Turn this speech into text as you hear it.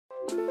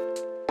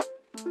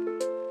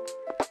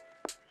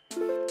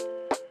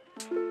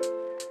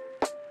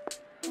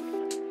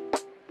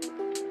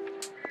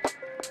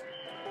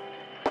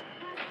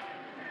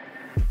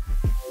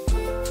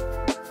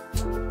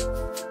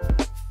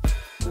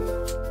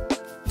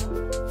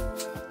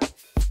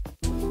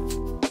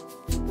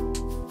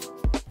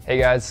Hey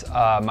guys,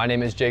 my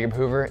name is Jacob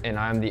Hoover and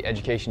I'm the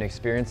Education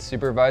Experience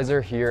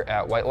Supervisor here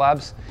at White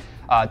Labs.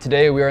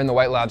 Today we are in the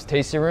White Labs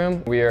tasting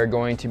room. We are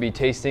going to be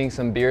tasting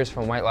some beers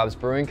from White Labs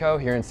Brewing Co.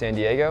 here in San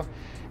Diego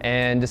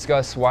and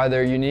discuss why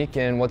they're unique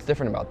and what's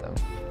different about them.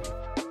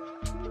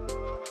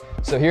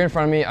 So here in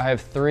front of me I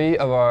have 3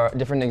 of our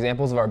different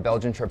examples of our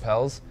Belgian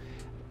Tripels,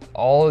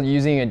 all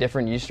using a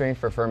different yeast strain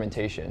for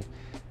fermentation.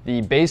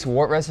 The base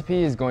wort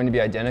recipe is going to be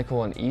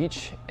identical in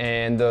each,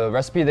 and the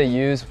recipe they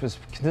used was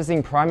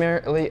consisting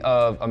primarily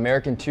of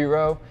American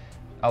 2-row,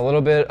 a little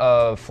bit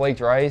of flaked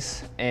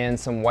rice, and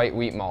some white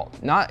wheat malt.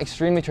 Not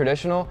extremely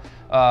traditional,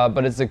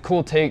 but it's a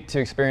cool take to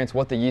experience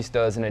what the yeast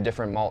does in a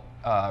different malt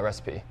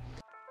recipe.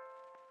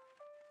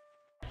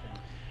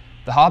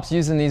 The hops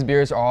used in these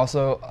beers are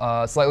also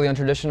slightly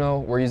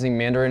untraditional. We're using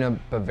Mandarina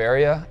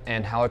Bavaria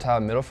and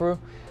Hallertau Mittelfrüh,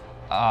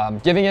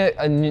 giving it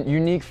a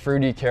unique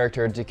fruity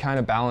character to kind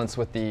of balance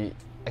with the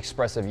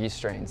expressive yeast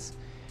strains.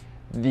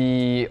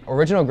 The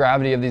original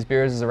gravity of these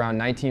beers is around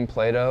 19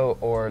 Plato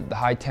or the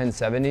high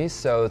 1070s,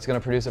 so it's going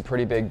to produce a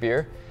pretty big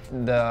beer.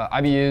 The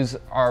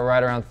IBUs are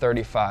right around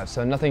 35,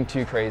 so nothing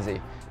too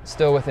crazy.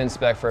 Still within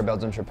spec for a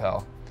Belgian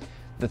Tripel.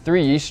 The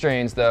 3 yeast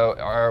strains, though,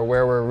 are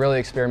where we're really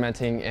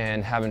experimenting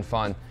and having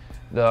fun.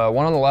 The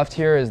one on the left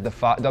here is the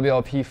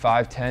WLP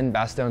 510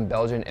 Bastogne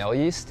Belgian Ale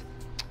Yeast.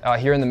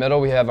 Here in the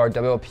middle we have our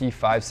WLP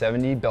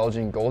 570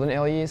 Belgian Golden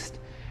Ale Yeast.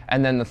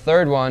 And then the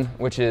third one,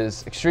 which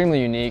is extremely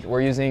unique,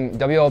 we're using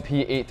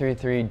WLP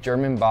 833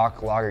 German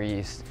Bock Lager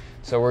Yeast.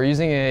 So we're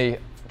using a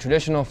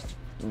traditional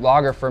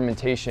lager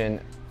fermentation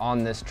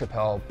on this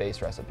Tripel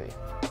base recipe.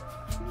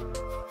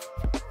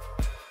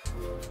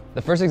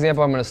 The first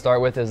example I'm going to start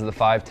with is the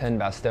 510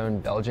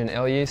 Bastogne Belgian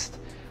Ale Yeast.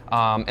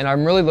 And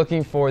I'm really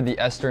looking for the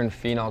ester and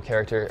phenol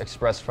character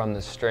expressed from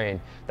this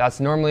strain. That's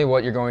normally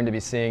what you're going to be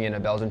seeing in a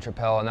Belgian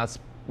Tripel, and that's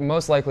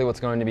most likely what's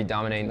going to be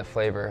dominating the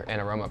flavor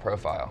and aroma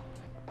profile.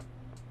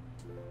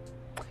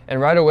 And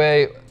right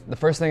away, the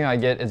first thing I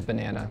get is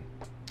banana.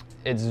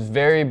 It's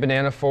very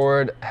banana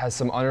forward, has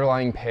some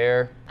underlying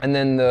pear, and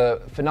then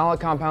the phenolic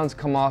compounds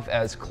come off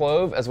as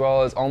clove as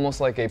well as almost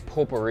like a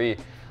potpourri,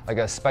 like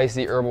a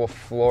spicy herbal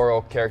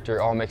floral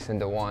character all mixed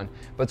into one.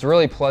 But it's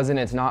really pleasant,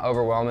 it's not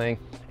overwhelming,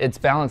 it's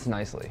balanced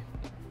nicely.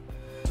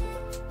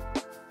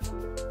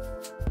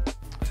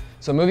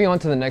 So moving on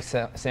to the next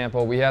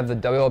sample, we have the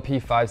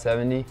WLP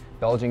 570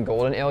 Belgian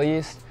Golden Ale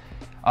Yeast.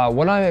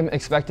 What I'm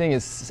expecting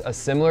is a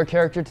similar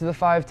character to the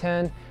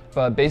 510,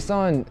 but based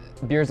on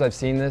beers I've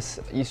seen this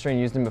yeast strain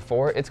used in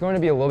before, it's going to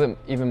be a little bit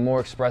even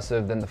more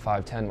expressive than the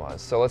 510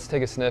 was. So let's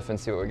take a sniff and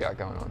see what we got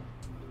going on.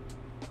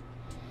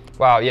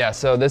 Wow, yeah,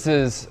 so this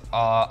is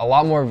a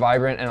lot more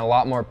vibrant and a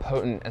lot more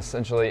potent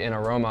essentially in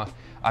aroma.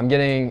 I'm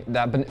getting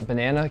that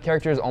banana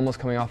character is almost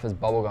coming off as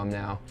bubblegum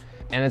now.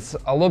 And it's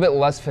a little bit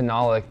less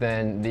phenolic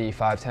than the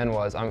 510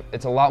 was.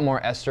 It's a lot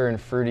more ester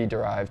and fruity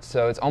derived.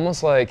 So it's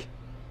almost like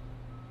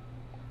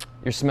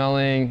you're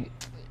smelling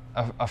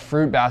a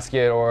fruit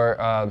basket, or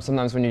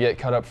sometimes when you get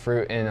cut up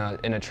fruit in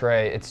a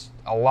tray, it's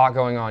a lot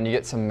going on. You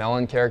get some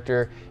melon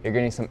character, you're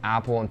getting some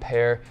apple and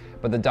pear,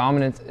 but the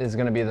dominant is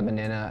going to be the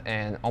banana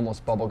and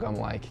almost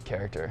bubblegum-like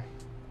character.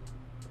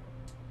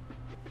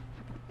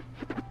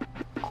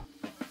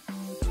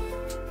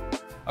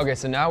 Okay,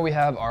 so now we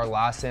have our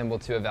last sample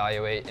to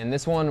evaluate. In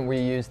this one, we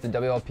used the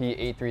WLP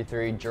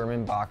 833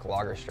 German Bock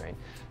Lager strain.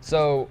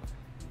 So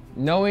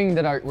knowing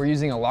that we're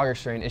using a lager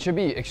strain, it should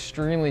be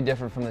extremely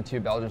different from the 2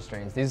 Belgian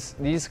strains.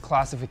 These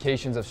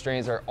classifications of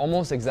strains are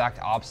almost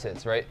exact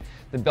opposites, right?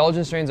 The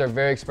Belgian strains are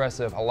very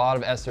expressive, a lot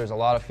of esters, a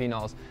lot of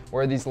phenols,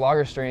 where these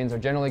lager strains are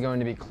generally going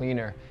to be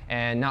cleaner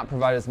and not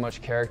provide as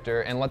much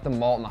character and let the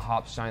malt and the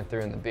hops shine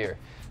through in the beer.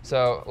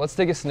 So let's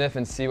take a sniff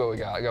and see what we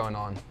got going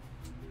on.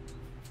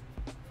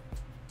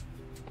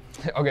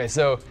 Okay,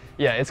 so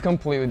yeah, it's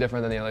completely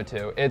different than the other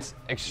 2. It's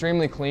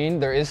extremely clean.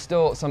 There is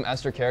still some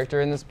ester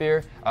character in this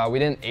beer. We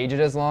didn't age it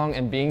as long,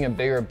 and being a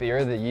bigger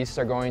beer, the yeasts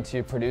are going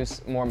to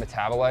produce more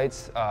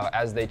metabolites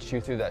as they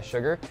chew through that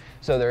sugar.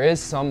 So there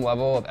is some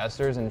level of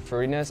esters and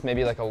fruitiness,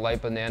 maybe like a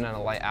light banana and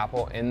a light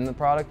apple in the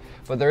product,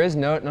 but there is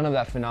none of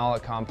that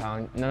phenolic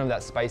compound, none of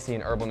that spicy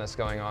and herbalness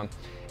going on.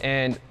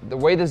 And the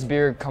way this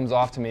beer comes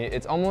off to me,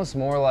 it's almost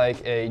more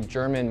like a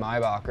German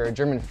Maibach or a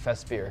German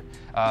Fest beer.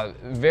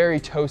 Very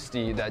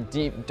toasty, that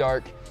deep,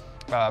 dark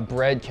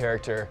bread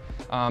character,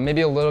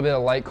 maybe a little bit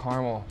of light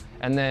caramel,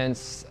 and then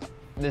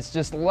this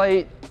just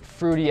light,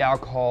 fruity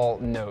alcohol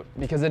note.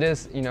 Because it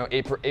is,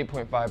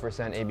 8.5%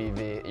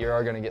 ABV, you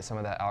are going to get some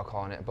of that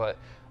alcohol in it. But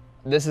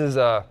this is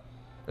a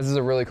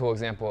really cool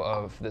example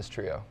of this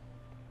trio.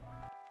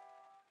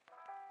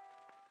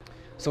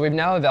 So we've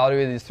now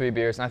evaluated these 3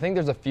 beers, and I think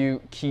there's a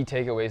few key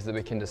takeaways that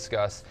we can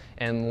discuss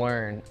and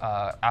learn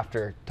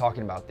after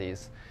talking about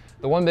these.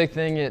 The one big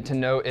thing to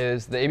note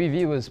is the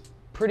ABV was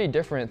pretty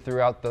different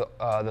throughout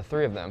the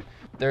 3 of them.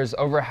 There's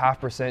over a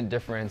 0.5%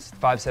 difference,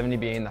 570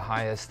 being the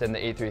highest and the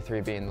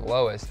 833 being the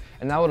lowest,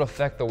 and that would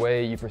affect the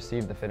way you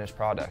perceive the finished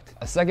product.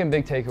 A second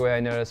big takeaway I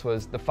noticed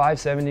was the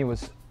 570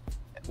 was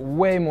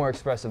way more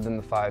expressive than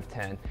the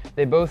 510.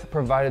 They both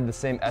provided the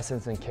same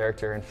essence and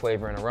character and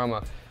flavor and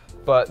aroma,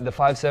 but the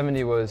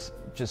 570 was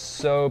just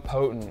so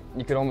potent,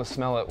 you could almost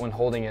smell it when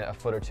holding it a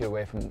foot or two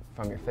away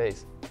from your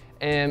face.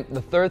 And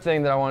the third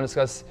thing that I want to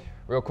discuss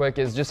real quick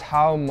is just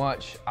how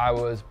much I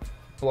was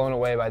blown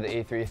away by the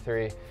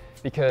E33,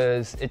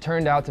 because it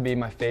turned out to be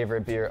my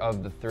favorite beer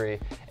of the three.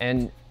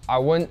 And I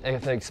wouldn't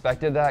have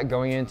expected that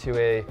going into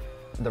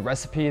the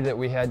recipe that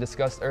we had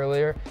discussed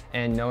earlier,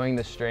 and knowing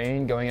the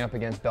strain, going up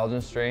against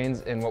Belgian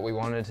strains in what we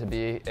wanted to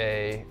be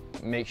a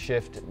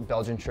makeshift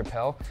Belgian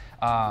Tripel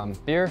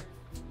beer,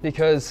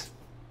 because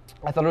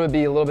I thought it would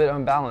be a little bit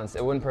unbalanced.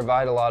 It wouldn't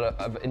provide a lot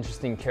of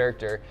interesting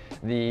character.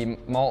 The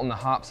malt and the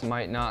hops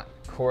might not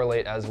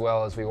correlate as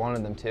well as we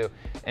wanted them to.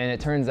 And it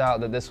turns out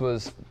that this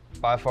was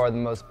by far the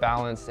most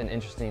balanced and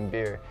interesting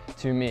beer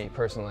to me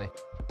personally.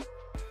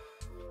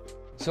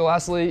 So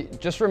lastly,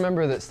 just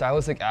remember that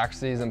stylistic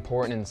accuracy is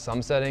important in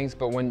some settings,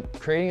 but when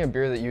creating a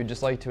beer that you'd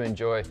just like to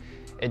enjoy,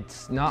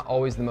 it's not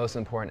always the most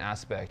important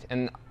aspect.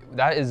 And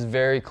that is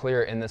very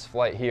clear in this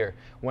flight here.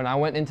 When I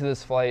went into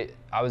this flight,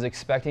 I was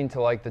expecting to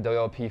like the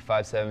WLP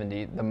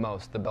 570 the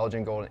most, the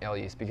Belgian Golden Ale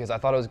yeast, because I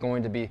thought it was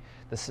going to be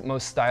the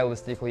most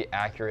stylistically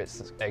accurate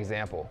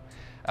example.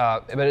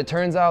 But it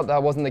turns out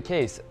that wasn't the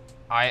case.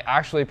 I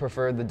actually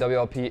preferred the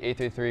WLP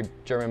 833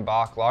 German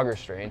Bock lager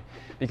strain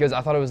because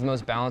I thought it was the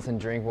most balanced and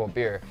drinkable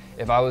beer.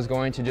 If I was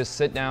going to just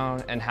sit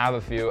down and have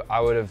a few, I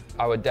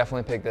would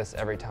definitely pick this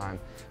every time.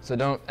 So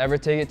don't ever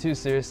take it too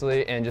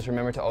seriously, and just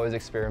remember to always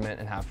experiment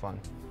and have fun.